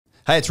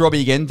Hey, it's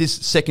Robbie again. This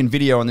second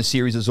video on the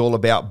series is all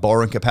about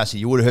borrowing capacity.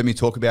 You would have heard me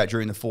talk about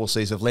during the 4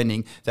 C's of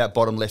lending, that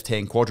bottom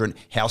left-hand quadrant,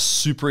 how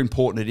super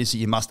important it is that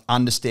you must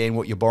understand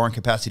what your borrowing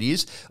capacity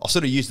is. I'll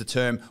sort of use the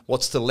term,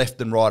 what's the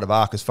left and right of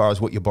arc as far as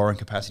what your borrowing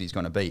capacity is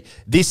going to be.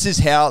 This is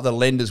how the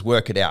lenders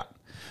work it out.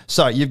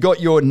 So you've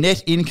got your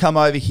net income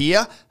over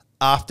here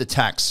after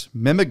tax.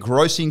 Remember,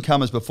 gross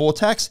income is before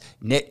tax,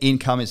 net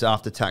income is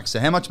after tax. So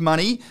how much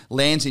money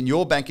lands in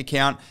your bank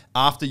account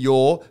after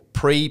your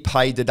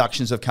prepaid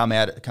deductions have come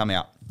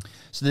out?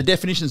 So the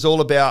definition is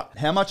all about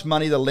how much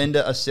money the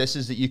lender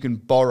assesses that you can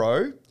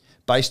borrow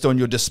based on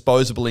your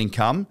disposable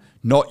income,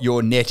 not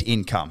your net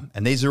income.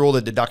 And these are all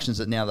the deductions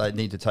that now they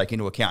need to take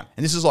into account.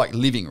 And this is like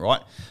living,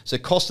 right? So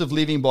cost of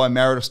living by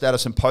marital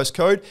status and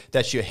postcode,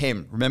 that's your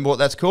HEM. Remember what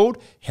that's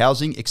called?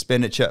 Housing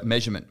Expenditure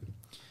Measurement.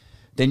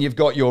 Then you've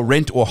got your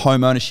rent or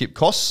home ownership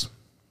costs,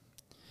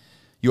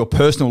 your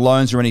personal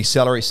loans or any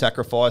salary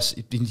sacrifice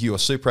into your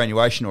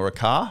superannuation or a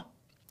car.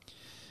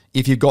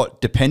 If you've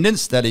got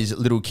dependents, that is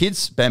little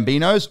kids,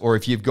 bambinos, or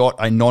if you've got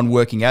a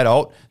non-working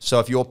adult,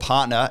 so if your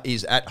partner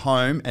is at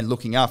home and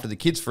looking after the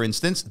kids, for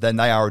instance, then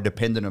they are a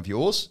dependent of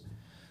yours,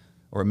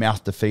 or a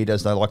mouth to feed,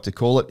 as they like to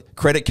call it.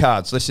 Credit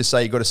cards. Let's just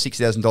say you've got a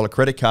 $6,000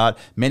 credit card.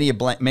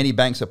 Many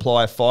banks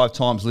apply a 5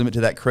 times limit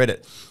to that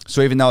credit.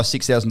 So even though a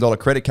 $6,000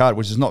 credit card,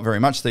 which is not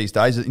very much these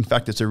days, in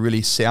fact, it's a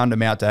really sound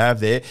amount to have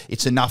there.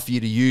 It's enough for you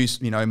to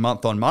use,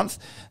 month on month,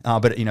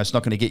 but it's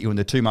not going to get you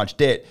into too much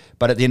debt.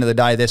 But at the end of the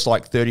day, that's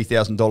like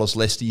 $30,000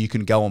 less that you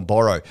can go and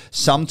borrow.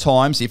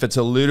 Sometimes, if it's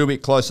a little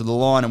bit closer to the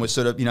line and we're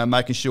sort of,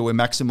 making sure we're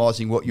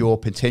maximising what your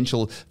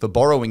potential for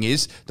borrowing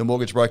is, the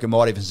mortgage broker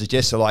might even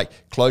suggest, so like,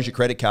 close your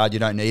credit card,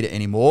 you don't need it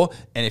anymore.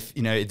 And if,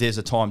 if there's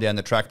a time down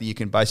the track that you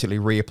can basically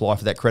reapply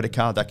for that credit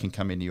card, that can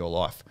come into your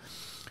life.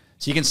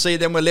 So you can see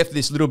then we're left with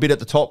this little bit at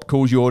the top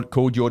called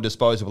your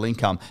disposable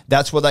income.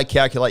 That's what they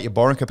calculate your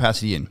borrowing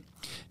capacity in.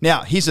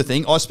 Now, here's the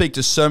thing. I speak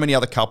to so many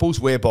other couples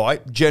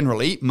whereby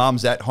generally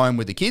mum's at home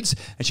with the kids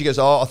and she goes,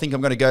 oh, I think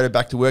I'm going to go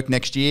back to work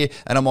next year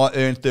and I might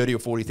earn $30,000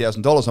 or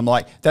 $40,000. I'm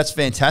like, that's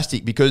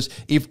fantastic, because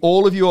if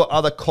all of your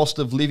other cost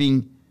of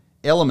living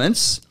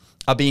elements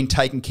are being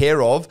taken care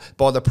of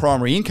by the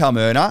primary income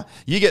earner,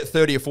 you get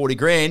 30 or 40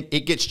 grand,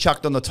 it gets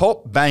chucked on the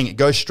top, bang, it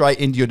goes straight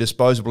into your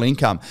disposable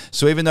income.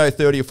 So even though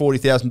 $30,000 or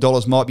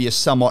 $40,000 might be a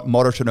somewhat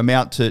moderate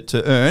amount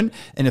to earn,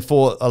 and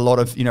for a lot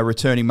of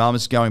returning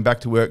mums going back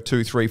to work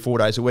 2, 3, 4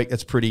 days a week,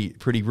 that's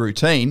pretty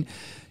routine.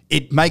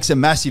 It makes a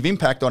massive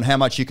impact on how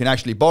much you can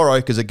actually borrow,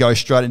 because it goes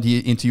straight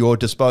into your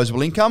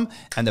disposable income,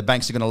 and the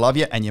banks are going to love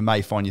you, and you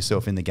may find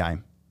yourself in the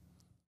game.